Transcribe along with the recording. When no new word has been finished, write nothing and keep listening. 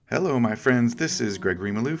Hello, my friends. This is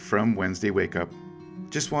Gregory Maloof from Wednesday Wake Up.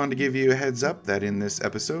 Just wanted to give you a heads up that in this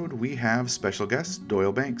episode we have special guest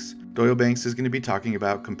Doyle Banks. Doyle Banks is going to be talking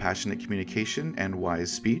about compassionate communication and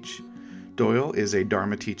wise speech. Doyle is a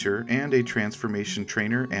Dharma teacher and a transformation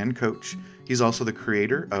trainer and coach. He's also the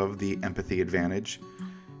creator of the Empathy Advantage.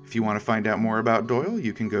 If you want to find out more about Doyle,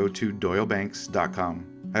 you can go to doylebanks.com.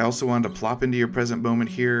 I also wanted to plop into your present moment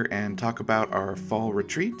here and talk about our fall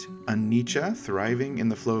retreat, Anicca, Thriving in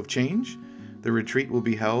the Flow of Change. The retreat will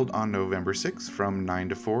be held on November 6th from 9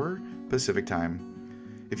 to 4 Pacific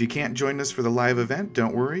Time. If you can't join us for the live event,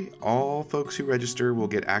 don't worry. All folks who register will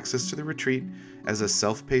get access to the retreat as a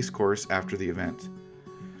self-paced course after the event.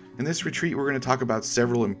 In this retreat, we're going to talk about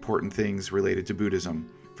several important things related to Buddhism.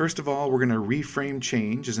 First of all, we're going to reframe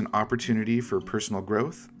change as an opportunity for personal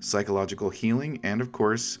growth, psychological healing, and of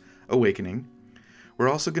course, awakening. We're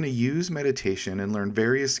also going to use meditation and learn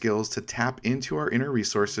various skills to tap into our inner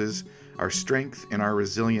resources, our strength, and our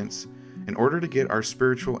resilience in order to get our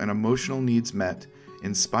spiritual and emotional needs met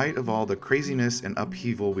in spite of all the craziness and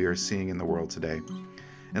upheaval we are seeing in the world today.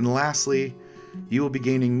 And lastly, you will be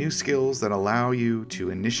gaining new skills that allow you to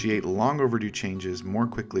initiate long overdue changes more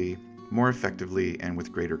quickly, more effectively, and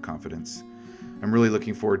with greater confidence. I'm really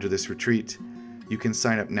looking forward to this retreat. You can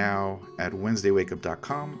sign up now at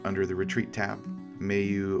WednesdayWakeUp.com under the retreat tab. May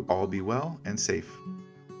you all be well and safe.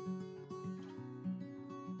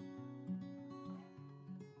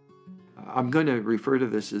 I'm going to refer to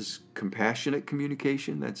this as compassionate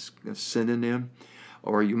communication. That's a synonym.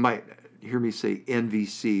 Or you might hear me say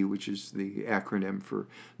NVC, which is the acronym for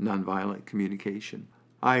nonviolent communication.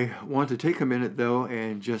 I want to take a minute, though,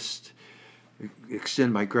 and just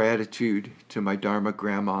extend my gratitude to my Dharma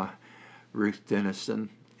grandma, Ruth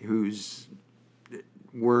Dennison, whose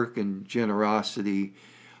work and generosity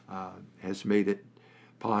has made it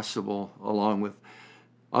possible, along with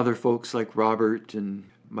other folks like Robert and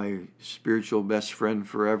my spiritual best friend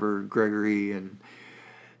forever, Gregory, and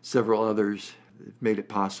several others. It made it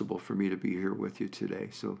possible for me to be here with you today.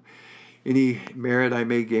 So any merit I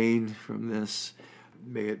may gain from this,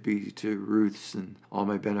 may it be to Ruth's and all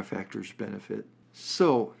my benefactors' benefit.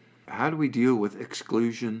 So, how do we deal with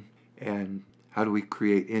exclusion and how do we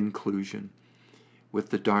create inclusion with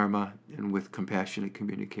the Dharma and with compassionate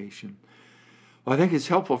communication? Well, I think it's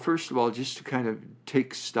helpful, first of all, just to kind of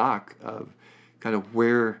take stock of kind of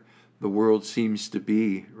where the world seems to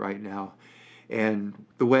be right now. And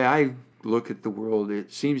the way I look at the world,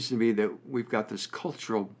 it seems to me that we've got this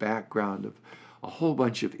cultural background of a whole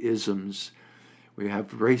bunch of isms. We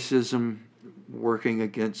have racism working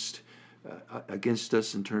against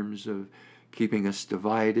us in terms of keeping us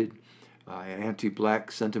divided,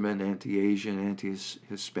 anti-black sentiment, anti-Asian,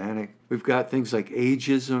 anti-Hispanic. We've got things like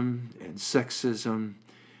ageism and sexism,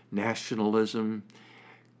 nationalism,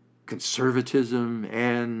 conservatism,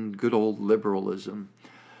 and good old liberalism,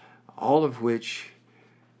 all of which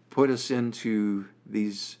put us into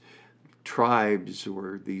these tribes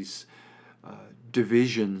or these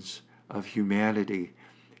divisions of humanity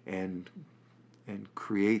and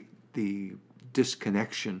create the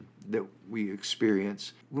disconnection that we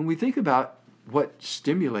experience. When we think about what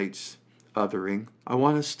stimulates othering, I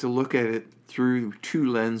want us to look at it through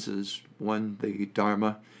two lenses. One, the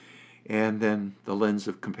Dharma, and then the lens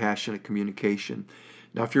of compassionate communication.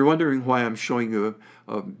 Now, if you're wondering why I'm showing you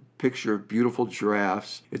a picture of beautiful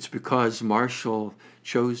giraffes, it's because Marshall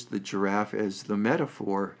chose the giraffe as the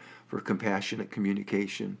metaphor for compassionate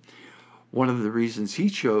communication. One of the reasons he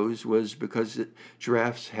chose was because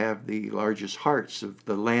giraffes have the largest hearts of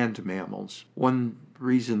the land mammals. One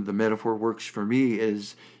reason the metaphor works for me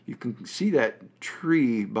is you can see that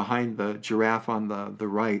tree behind the giraffe on the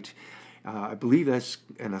right. I believe that's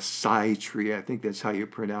an acai tree. I think that's how you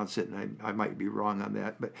pronounce it, and I might be wrong on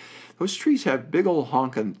that. But those trees have big old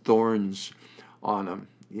honking thorns on them,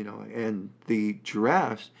 and the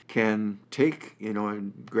giraffes can take,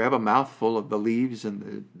 and grab a mouthful of the leaves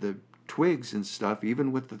and the twigs and stuff,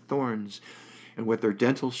 even with the thorns, and with their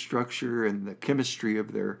dental structure and the chemistry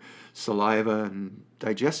of their saliva and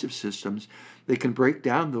digestive systems, they can break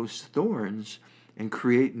down those thorns and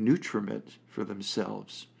create nutriment for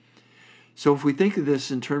themselves. So if we think of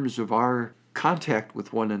this in terms of our contact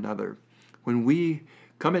with one another, when we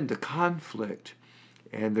come into conflict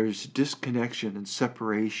and there's disconnection and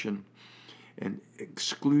separation and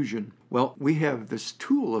exclusion, well, we have this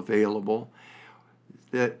tool available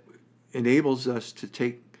that enables us to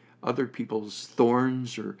take other people's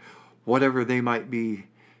thorns or whatever they might be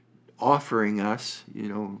offering us,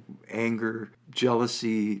 anger,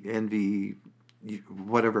 jealousy, envy,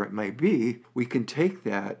 whatever it might be. We can take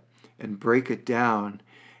that and break it down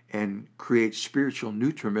and create spiritual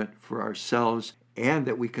nutriment for ourselves and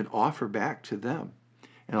that we can offer back to them.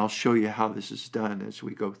 And I'll show you how this is done as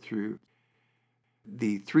we go through.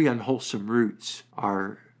 The three unwholesome roots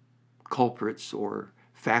are culprits or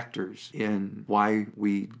factors in why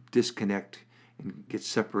we disconnect and get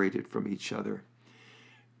separated from each other.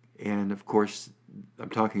 And of course, I'm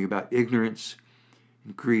talking about ignorance,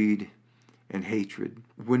 and greed, and hatred.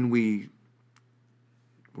 When we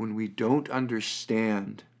don't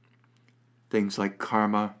understand things like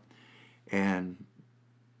karma and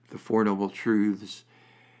the Four Noble Truths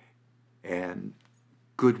and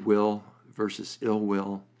goodwill versus ill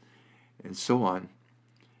will and so on,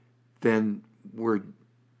 then we're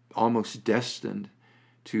almost destined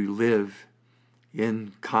to live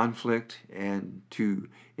in conflict and to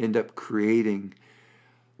end up creating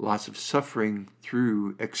lots of suffering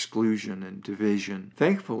through exclusion and division.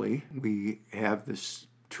 Thankfully, we have this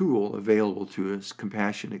tool available to us,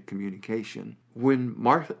 compassionate communication. When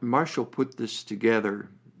Marshall put this together,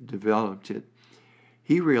 developed it,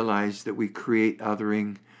 he realized that we create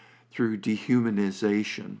othering through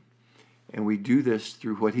dehumanization. And we do this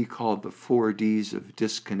through what he called the 4 Ds of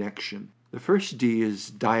disconnection. The first D is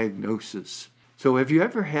diagnosis. So have you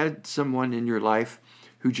ever had someone in your life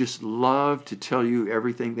who just loved to tell you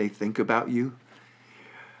everything they think about you?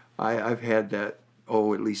 I've had that, at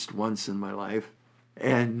least once in my life.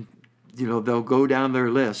 And, they'll go down their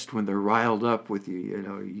list when they're riled up with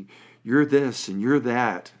you. You're this and you're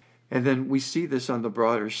that. And then we see this on the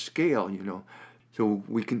broader scale, So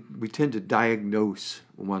we tend to diagnose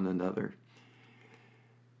one another.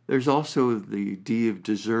 There's also the D of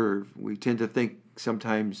deserve. We tend to think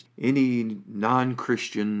sometimes any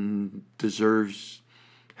non-Christian deserves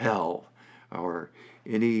hell, or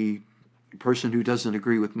any person who doesn't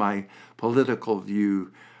agree with my political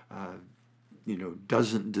view,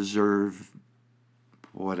 doesn't deserve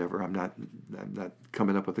whatever. I'm not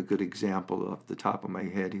coming up with a good example off the top of my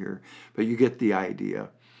head here, but you get the idea.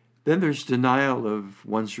 Then there's denial of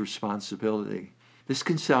one's responsibility. This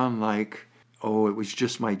can sound like, it was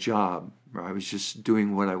just my job, or I was just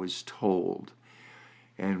doing what I was told.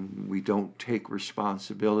 And we don't take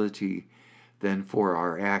responsibility then for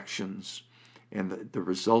our actions and the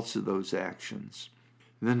results of those actions.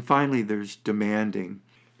 And then finally, there's demanding.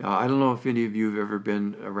 Now, I don't know if any of you have ever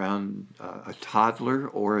been around a toddler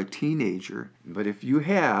or a teenager, but if you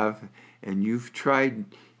have, and you've tried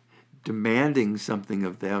demanding something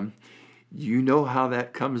of them, you know how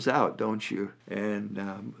that comes out, don't you?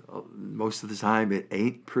 And most of the time, it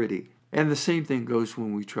ain't pretty. And the same thing goes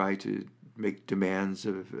when we try to make demands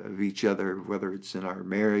of each other, whether it's in our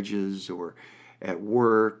marriages or at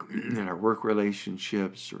work, in our work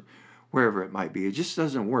relationships, or wherever it might be. It just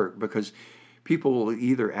doesn't work because people will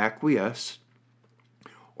either acquiesce,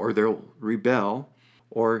 or they'll rebel,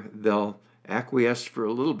 or they'll acquiesce for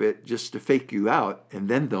a little bit just to fake you out, and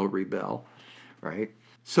then they'll rebel, right?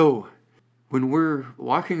 So when we're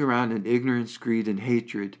walking around in ignorance, greed, and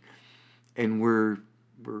hatred, and we're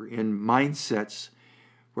in mindsets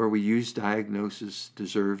where we use diagnosis,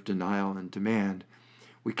 deserve, denial, and demand,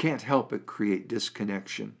 we can't help but create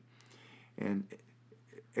disconnection and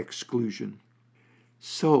exclusion.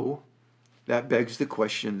 So that begs the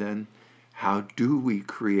question then, how do we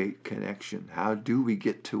create connection? How do we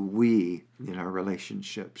get to we in our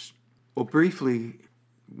relationships? Well, briefly,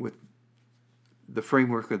 with the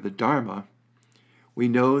framework of the Dharma, we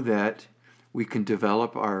know that we can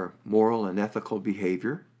develop our moral and ethical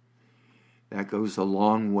behavior. That goes a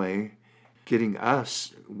long way, getting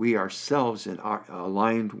we ourselves,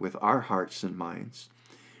 aligned with our hearts and minds.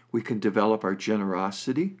 We can develop our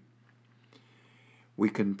generosity. We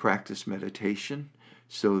can practice meditation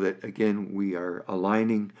so that, again, we are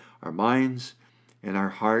aligning our minds and our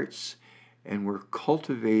hearts, and we're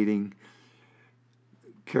cultivating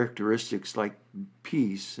characteristics like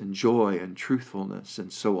peace and joy and truthfulness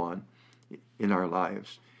and so on in our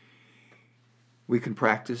lives. We can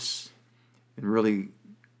practice and really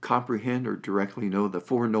comprehend or directly know the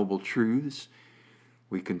Four Noble Truths.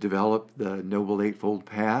 We can develop the Noble Eightfold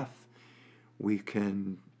Path. We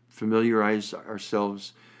can familiarize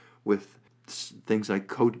ourselves with things like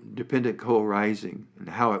codependent co-arising and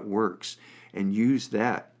how it works, and use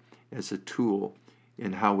that as a tool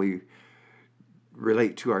in how we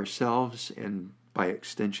relate to ourselves, and by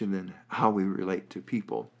extension then how we relate to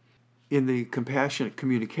people. In the compassionate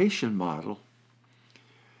communication model,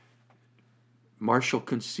 Marshall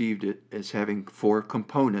conceived it as having 4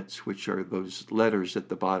 components, which are those letters at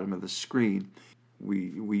the bottom of the screen.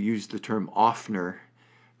 We use the term Offner,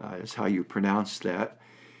 is how you pronounce that.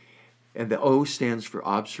 And the O stands for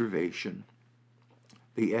observation.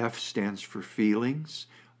 The F stands for feelings.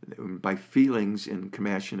 By feelings in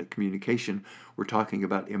compassionate communication, we're talking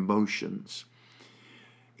about emotions.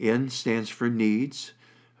 N stands for needs,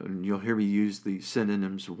 and you'll hear me use the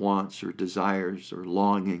synonyms wants or desires or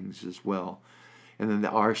longings as well. And then the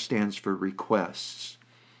R stands for requests.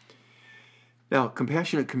 Now,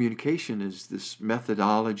 compassionate communication is this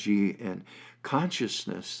methodology and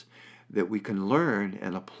consciousness that we can learn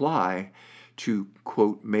and apply to,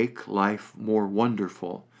 quote, make life more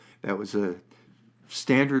wonderful. That was a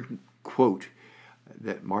standard quote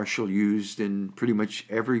that Marshall used in pretty much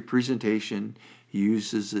every presentation. He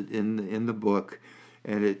uses it in the book,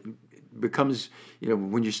 and it becomes,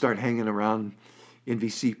 when you start hanging around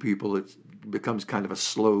NVC people, it becomes kind of a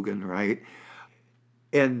slogan, right?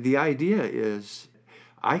 And the idea is,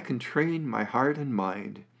 I can train my heart and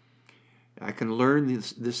mind. I can learn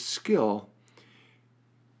this skill,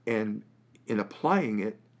 and in applying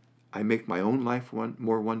it, I make my own life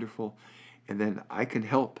more wonderful, and then I can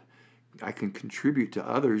contribute to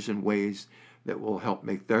others in ways that will help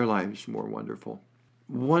make their lives more wonderful.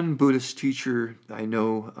 One Buddhist teacher I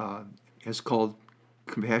know has called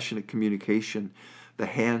compassionate communication the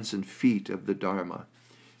hands and feet of the Dharma.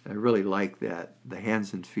 I really like that, the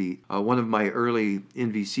hands and feet. One of my early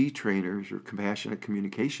NVC trainers, or compassionate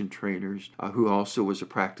communication trainers, who also was a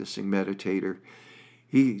practicing meditator,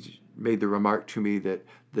 he made the remark to me that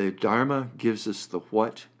the Dharma gives us the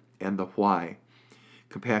what and the why.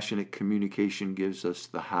 Compassionate communication gives us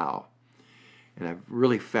the how. And I've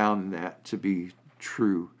really found that to be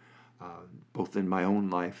true, both in my own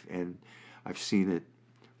life, and I've seen it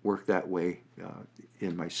work that way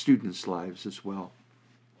in my students' lives as well.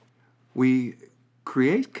 We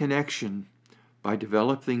create connection by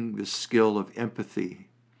developing the skill of empathy.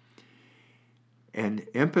 And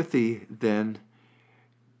empathy then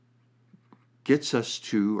gets us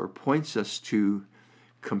to, or points us to,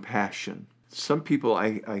 compassion. Some people,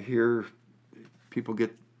 I hear people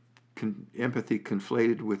get empathy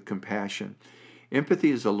conflated with compassion.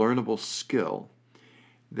 Empathy is a learnable skill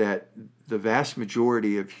that the vast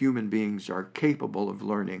majority of human beings are capable of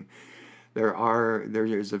learning. There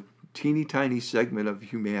is a teeny tiny segment of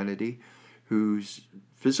humanity whose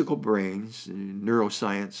physical brains,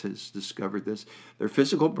 neuroscience has discovered this, their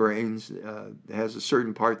physical brains has a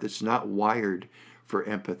certain part that's not wired for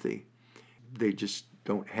empathy. They just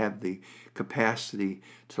don't have the capacity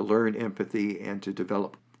to learn empathy and to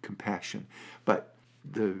develop compassion. But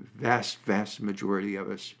the vast majority of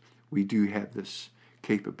us, we do have this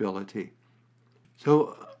capability.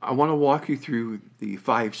 So I want to walk you through the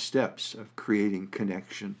 5 steps of creating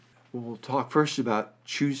connection. We'll talk first about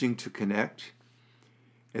choosing to connect,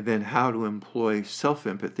 and then how to employ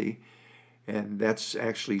self-empathy, and that's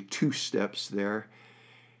actually 2 steps there.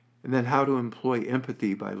 And then how to employ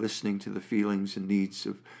empathy by listening to the feelings and needs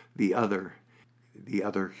of the other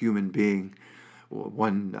human being.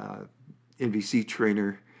 One NVC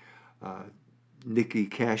trainer, Nikki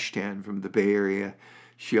Kashtan from the Bay Area,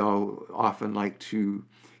 she often liked to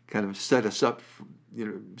kind of set us up,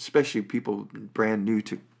 especially people brand new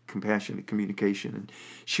to compassionate communication. And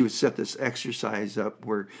she would set this exercise up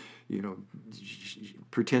where,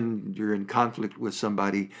 pretend you're in conflict with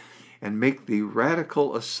somebody and make the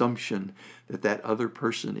radical assumption that that other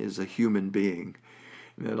person is a human being.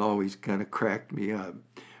 And that always kind of cracked me up.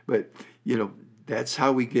 But, that's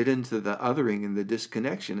how we get into the othering and the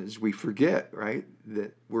disconnection, is we forget, right,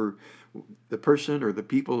 that we're the person or the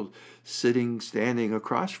people standing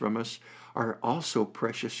across from us are also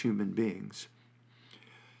precious human beings.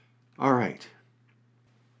 All right.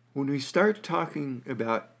 When we start talking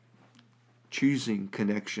about choosing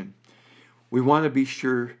connection, we want to be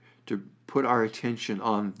sure to put our attention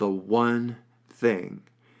on the one thing.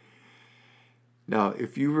 Now,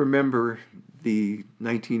 if you remember the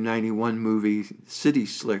 1991 movie City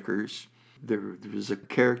Slickers, there was a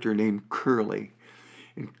character named Curly.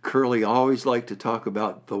 And Curly always liked to talk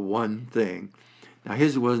about the one thing. Now,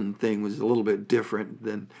 his one thing was a little bit different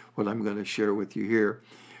than what I'm going to share with you here,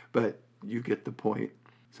 but you get the point.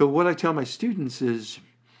 So what I tell my students is,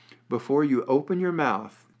 before you open your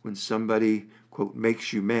mouth when somebody, quote,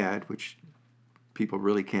 makes you mad, which people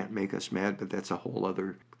really can't make us mad, but that's a whole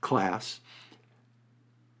other class.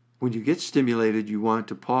 When you get stimulated, you want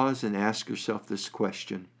to pause and ask yourself this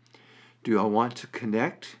question: do I want to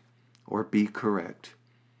connect or be correct?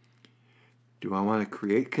 Do I want to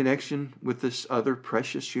create connection with this other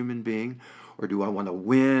precious human being? Or do I want to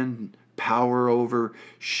win, power over,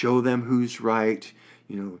 show them who's right,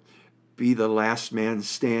 be the last man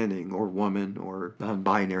standing, or woman, or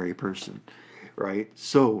non-binary person, right?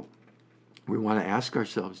 So we want to ask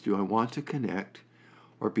ourselves, do I want to connect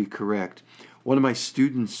or be correct? One of my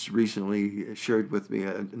students recently shared with me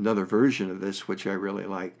another version of this, which I really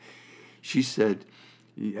like. She said,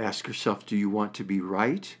 you ask yourself, do you want to be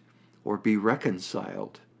right or be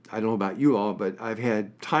reconciled? I don't know about you all, but I've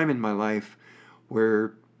had time in my life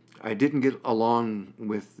where I didn't get along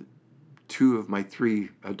with two of my three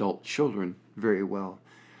adult children very well.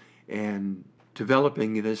 And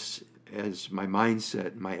developing this as my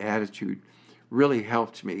mindset, my attitude, really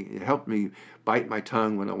helped me. It helped me bite my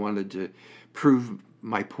tongue when I wanted to prove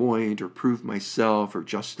my point or prove myself or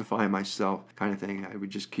justify myself, kind of thing. I would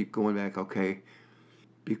just keep going back, okay,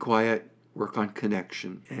 be quiet, work on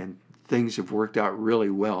connection. And things have worked out really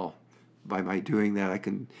well by my doing that. I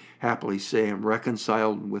can happily say I'm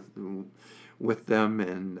reconciled with them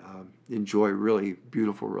and enjoy really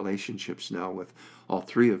beautiful relationships now with all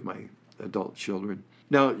three of my adult children.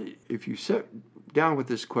 Now, if you sit down with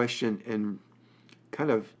this question and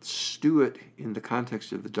kind of stew it in the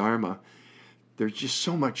context of the Dharma, there's just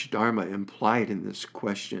so much Dharma implied in this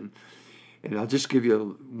question. And I'll just give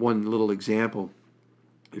you one little example.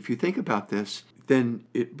 If you think about this, then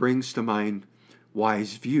it brings to mind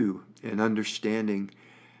wise view and understanding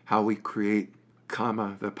how we create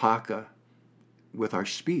kama vipaka with our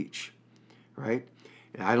speech, right?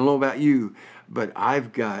 And I don't know about you, but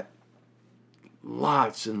I've got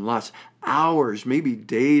lots and lots, hours, maybe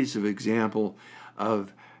days of example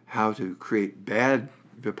of how to create bad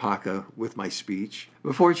vipaka with my speech.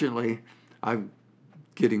 But fortunately, I'm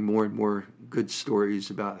getting more and more good stories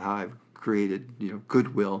about how I've created,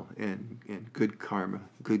 goodwill and good karma,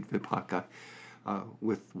 good vipaka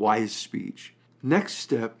with wise speech. Next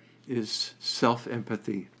step is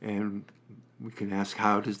self-empathy, and we can ask,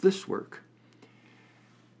 how does this work?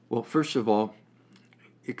 Well, first of all,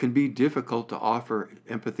 it can be difficult to offer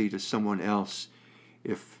empathy to someone else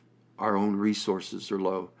if our own resources are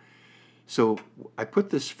low. So I put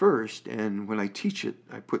this first, and when I teach it,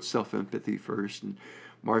 I put self-empathy first, and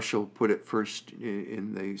Marshall put it first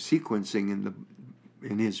in the sequencing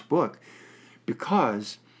in his book,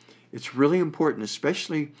 because it's really important,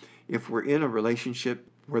 especially if we're in a relationship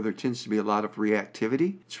where there tends to be a lot of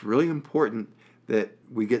reactivity. It's really important that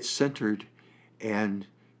we get centered and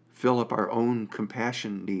fill up our own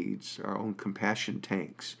compassion needs, our own compassion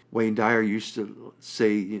tanks. Wayne Dyer used to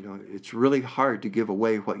say, it's really hard to give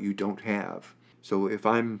away what you don't have. So if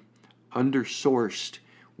I'm undersourced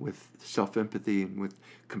with self-empathy and with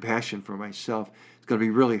compassion for myself, it's going to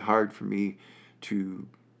be really hard for me to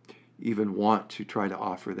even want to try to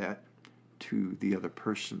offer that to the other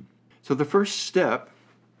person. So the first step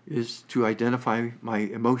is to identify my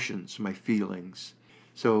emotions, my feelings.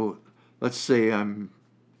 So let's say I'm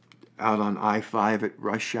out on I-5 at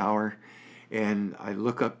rush hour, and I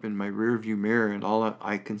look up in my rearview mirror, and all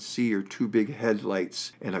I can see are two big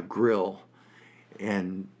headlights and a grill,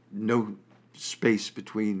 and no space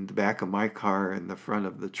between the back of my car and the front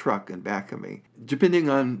of the truck and back of me. Depending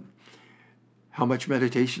on how much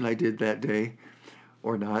meditation I did that day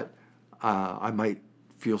or not, I might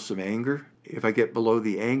feel some anger. If I get below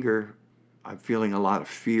the anger, I'm feeling a lot of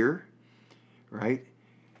fear, right?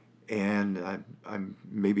 And I'm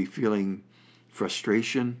maybe feeling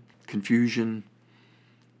frustration, confusion,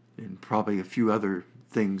 and probably a few other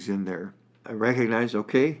things in there. I recognize,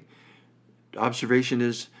 okay, observation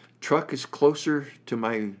is truck is closer to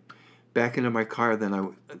my back into my car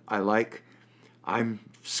than I like. I'm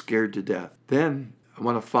scared to death. Then I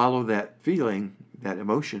want to follow that feeling, that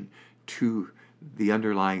emotion, to the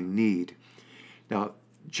underlying need. Now,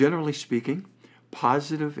 generally speaking,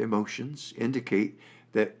 positive emotions indicate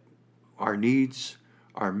that our needs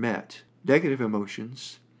are met. Negative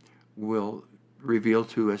emotions will reveal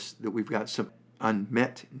to us that we've got some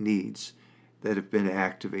unmet needs that have been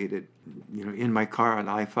activated. In my car on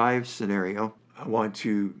I-5 scenario, I'm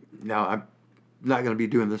not going to be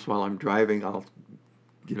doing this while I'm driving. I'll,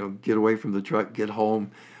 get away from the truck, get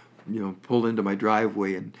home, pull into my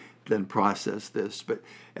driveway and then process this. But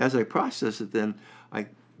as I process it, then I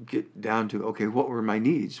get down to, okay, what were my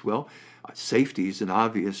needs? Well, safety is an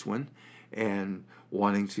obvious one, and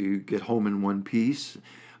wanting to get home in one piece,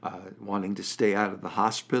 wanting to stay out of the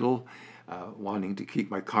hospital, wanting to keep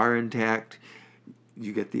my car intact.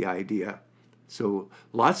 You get the idea. So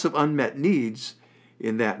lots of unmet needs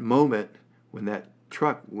in that moment when that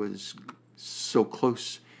truck was so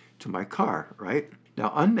close to my car, right?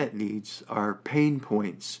 Now, unmet needs are pain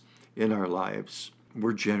points in our lives.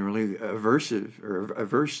 We're generally averse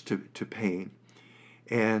to pain.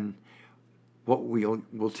 And what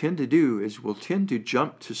we'll tend to do is we'll tend to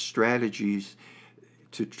jump to strategies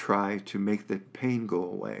to try to make the pain go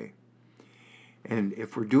away. And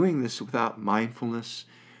if we're doing this without mindfulness,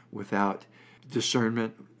 without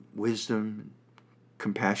discernment, wisdom,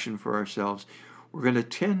 compassion for ourselves, we're going to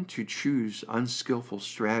tend to choose unskillful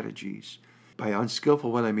strategies. By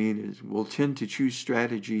unskillful, what I mean is we'll tend to choose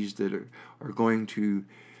strategies that are going to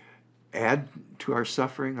add to our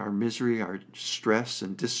suffering, our misery, our stress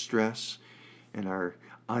and distress, and our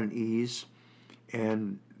unease.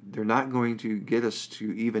 And they're not going to get us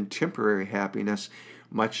to even temporary happiness,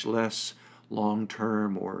 much less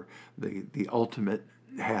long-term or the ultimate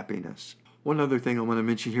happiness. One other thing I want to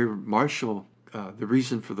mention here, Marshall, the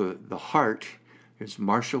reason for the heart is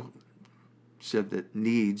Marshall said that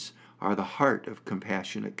needs are the heart of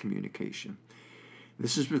compassionate communication.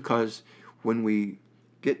 This is because when we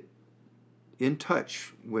get in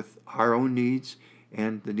touch with our own needs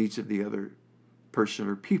and the needs of the other person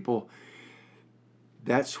or people,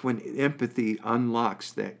 that's when empathy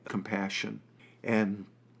unlocks that compassion. And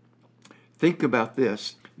think about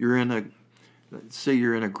this. Let's say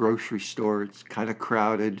you're in a grocery store, it's kind of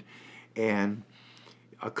crowded, and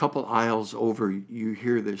a couple aisles over, you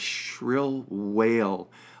hear this shrill wail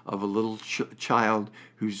of a little child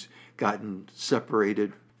who's gotten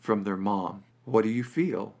separated from their mom. What do you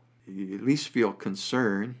feel? You at least feel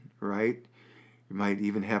concern, right? You might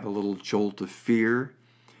even have a little jolt of fear.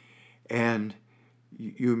 And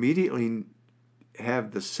you immediately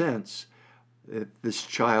have the sense that this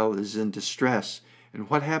child is in distress. And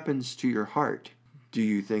what happens to your heart? Do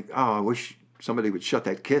you think, oh, I wish somebody would shut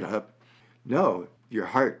that kid up? No, your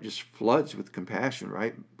heart just floods with compassion,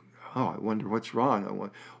 right? Oh, I wonder what's wrong. I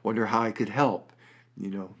wonder how I could help,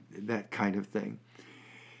 that kind of thing.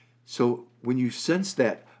 So when you sense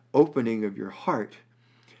that opening of your heart,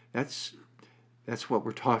 that's what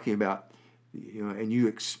we're talking about. And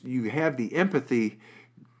you have the empathy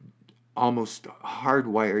almost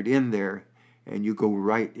hardwired in there, and you go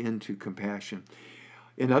right into compassion.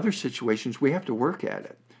 In other situations, we have to work at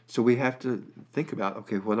it. So we have to think about,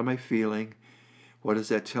 okay, what am I feeling? What does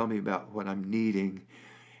that tell me about what I'm needing?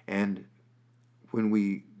 And when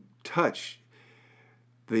we touch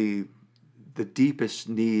the deepest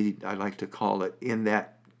need, I like to call it, in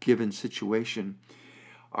that given situation,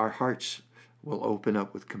 our hearts will open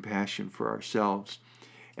up with compassion for ourselves,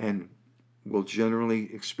 and we'll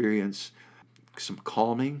generally experience some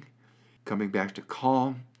calming, coming back to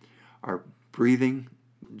calm. Our breathing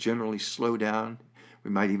generally slow down.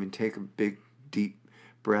 We might even take a big, deep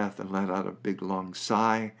breath and let out a big, long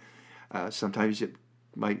sigh. Sometimes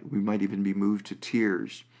we might even be moved to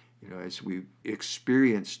tears, as we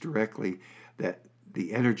experience directly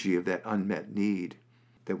the energy of that unmet need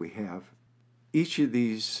that we have. Each of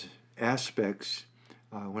these aspects,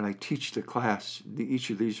 when I teach the class, each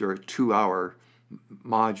of these are a 2-hour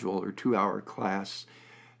module or 2-hour class.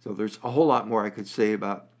 So there's a whole lot more I could say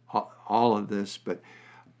about all of this, but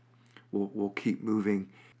we'll keep moving.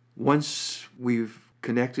 Once we've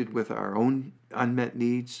connected with our own unmet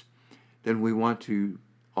needs, then we want to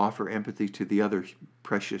offer empathy to the other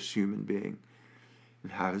precious human being.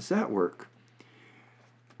 And how does that work?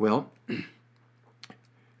 Well,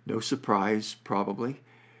 no surprise, probably.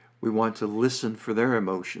 We want to listen for their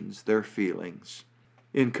emotions, their feelings.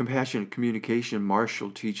 In compassionate communication,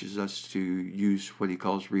 Marshall teaches us to use what he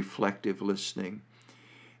calls reflective listening.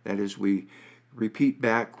 That is, we repeat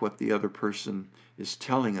back what the other person is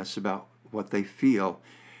telling us about what they feel.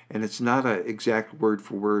 And it's not an exact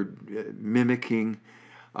word-for-word mimicking,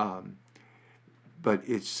 but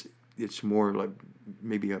it's more like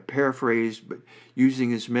maybe a paraphrase, but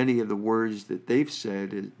using as many of the words that they've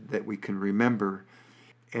said that we can remember.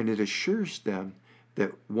 And it assures them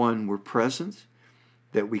that, one, we're present,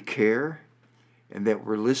 that we care, and that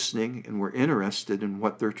we're listening and we're interested in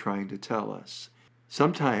what they're trying to tell us.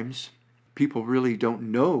 Sometimes people really don't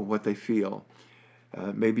know what they feel.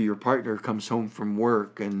 Maybe your partner comes home from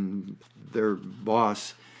work and their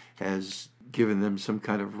boss has given them some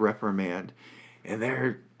kind of reprimand, and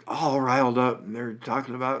they're all riled up and they're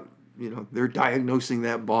talking about, they're diagnosing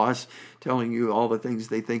that boss, telling you all the things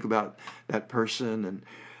they think about that person and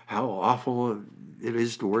how awful it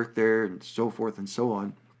is to work there and so forth and so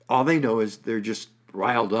on. All they know is they're just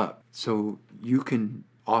riled up. So you can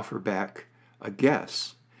offer back a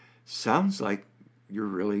guess. Sounds like you're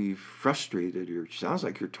really frustrated, or sounds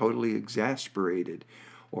like you're totally exasperated,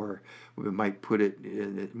 or we might put it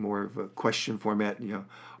in more of a question format,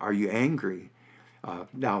 are you angry?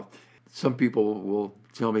 Now, some people will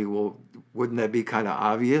tell me, well, wouldn't that be kind of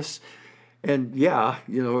obvious? And yeah,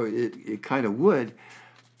 it kind of would,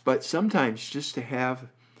 but sometimes just to have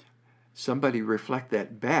somebody reflect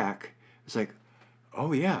that back, it's like,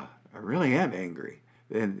 oh yeah, I really am angry.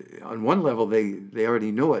 And on one level, they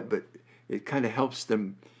already know it, but it kind of helps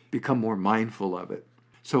them become more mindful of it.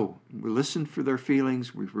 So we listen for their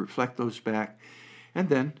feelings, we reflect those back, and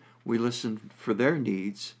then we listen for their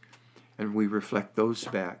needs and we reflect those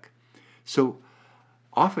back. So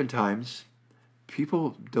oftentimes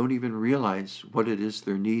people don't even realize what it is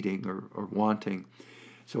they're needing or wanting.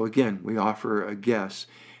 So again, we offer a guess,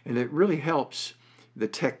 and it really helps. The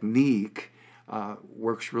technique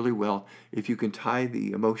works really well if you can tie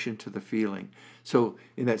the emotion to the feeling. So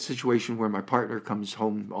in that situation where my partner comes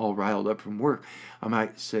home all riled up from work, I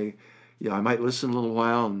might say, I might listen a little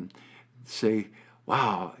while and say,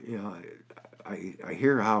 wow, I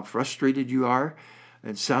hear how frustrated you are.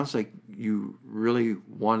 It sounds like you really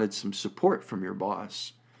wanted some support from your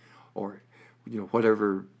boss, or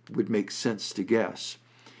whatever would make sense to guess.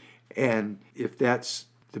 And if that's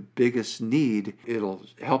the biggest need, it'll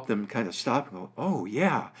help them kind of stop and go, oh,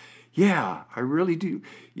 yeah, I really do.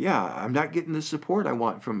 Yeah, I'm not getting the support I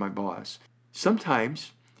want from my boss.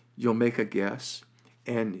 Sometimes you'll make a guess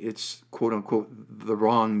and it's quote unquote the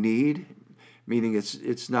wrong need, meaning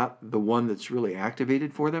it's not the one that's really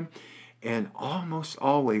activated for them. And almost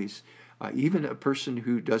always, even a person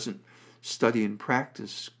who doesn't study and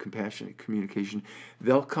practice compassionate communication,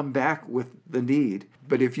 they'll come back with the need.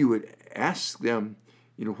 But if you would ask them,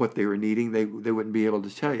 what they were needing, they wouldn't be able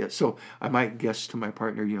to tell you. So I might guess to my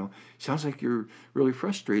partner, sounds like you're really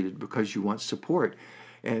frustrated because you want support.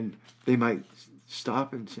 And they might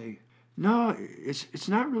stop and say, no, it's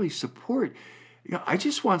not really support. I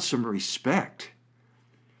just want some respect.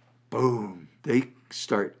 Boom. They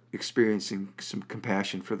start experiencing some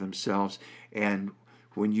compassion for themselves. And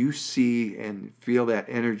when you see and feel that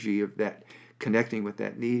energy of that connecting with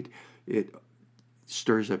that need, it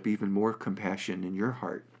stirs up even more compassion in your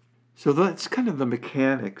heart. So that's kind of the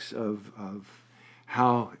mechanics of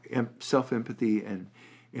how self-empathy and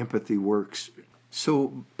empathy works.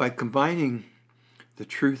 So by combining the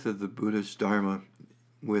truth of the Buddha's Dharma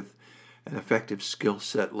with an effective skill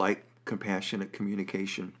set like compassionate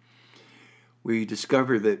communication, we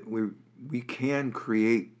discover that we can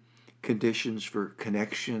create conditions for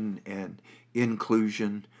connection and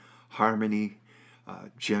inclusion, harmony,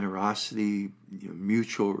 generosity,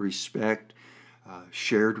 mutual respect,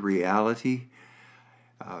 shared reality.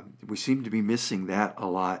 We seem to be missing that a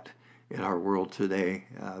lot in our world today.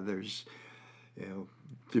 There's,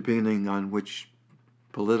 depending on which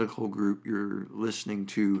political group you're listening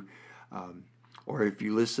to, or if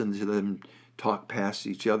you listen to them talk past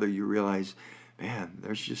each other, you realize, man,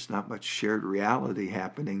 there's just not much shared reality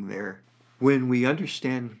happening there. When we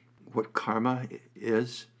understand what karma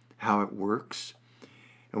is, how it works,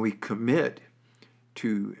 and we commit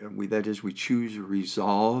to, we choose to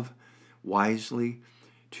resolve wisely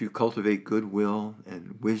to cultivate goodwill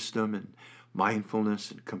and wisdom and mindfulness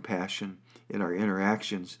and compassion in our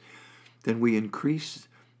interactions, then we increase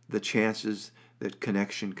the chances that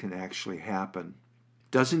connection can actually happen.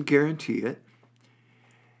 Doesn't guarantee it,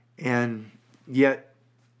 and yet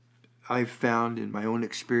I've found in my own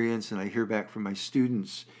experience, and I hear back from my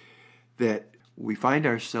students, that we find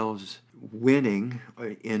ourselves winning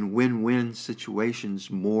in win-win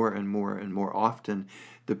situations more and more and more often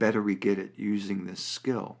the better we get at using this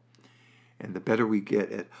skill. And the better we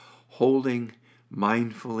get at holding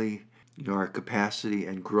mindfully our capacity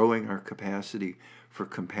and growing our capacity for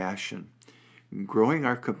compassion, growing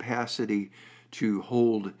our capacity to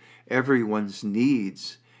hold everyone's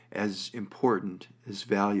needs as important, as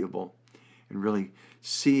valuable, and really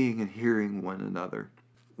seeing and hearing one another.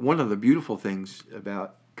 One of the beautiful things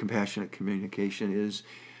about compassionate communication is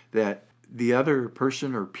that the other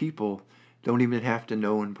person or people don't even have to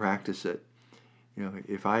know and practice it.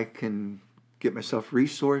 If I can get myself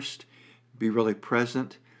resourced, be really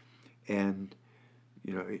present, and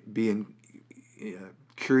being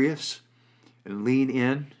curious and lean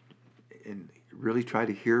in and really try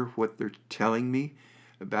to hear what they're telling me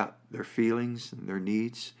about their feelings and their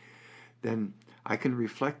needs, then I can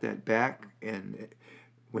reflect that back, and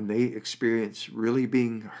when they experience really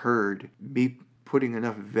being heard, me putting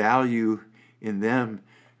enough value in them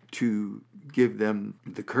to give them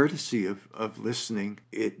the courtesy of listening,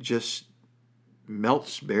 it just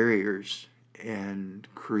melts barriers and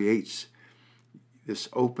creates this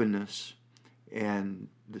openness and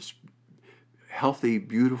this healthy,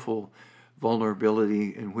 beautiful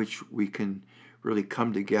vulnerability in which we can really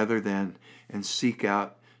come together then and seek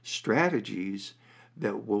out strategies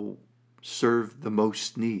that will serve the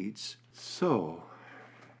most needs. So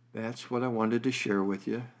that's what I wanted to share with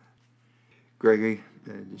you. Gregory,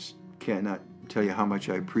 I just cannot tell you how much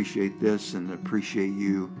I appreciate this and appreciate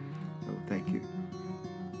you. So thank you.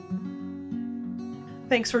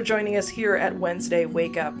 Thanks for joining us here at Wednesday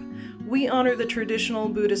Wake Up. We honor the traditional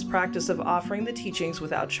Buddhist practice of offering the teachings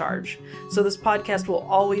without charge, so this podcast will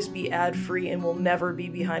always be ad-free and will never be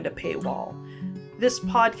behind a paywall. This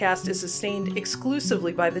podcast is sustained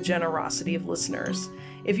exclusively by the generosity of listeners.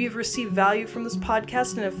 If you've received value from this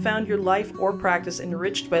podcast and have found your life or practice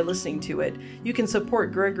enriched by listening to it, you can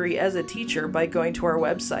support Gregory as a teacher by going to our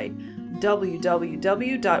website,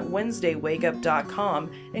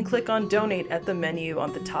 www.wednesdaywakeup.com, and click on Donate at the menu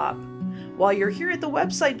on the top. While you're here at the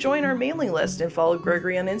website, join our mailing list and follow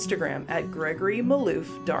Gregory on Instagram at Gregory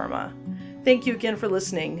Maloof Dharma. Thank you again for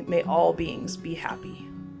listening. May all beings be happy.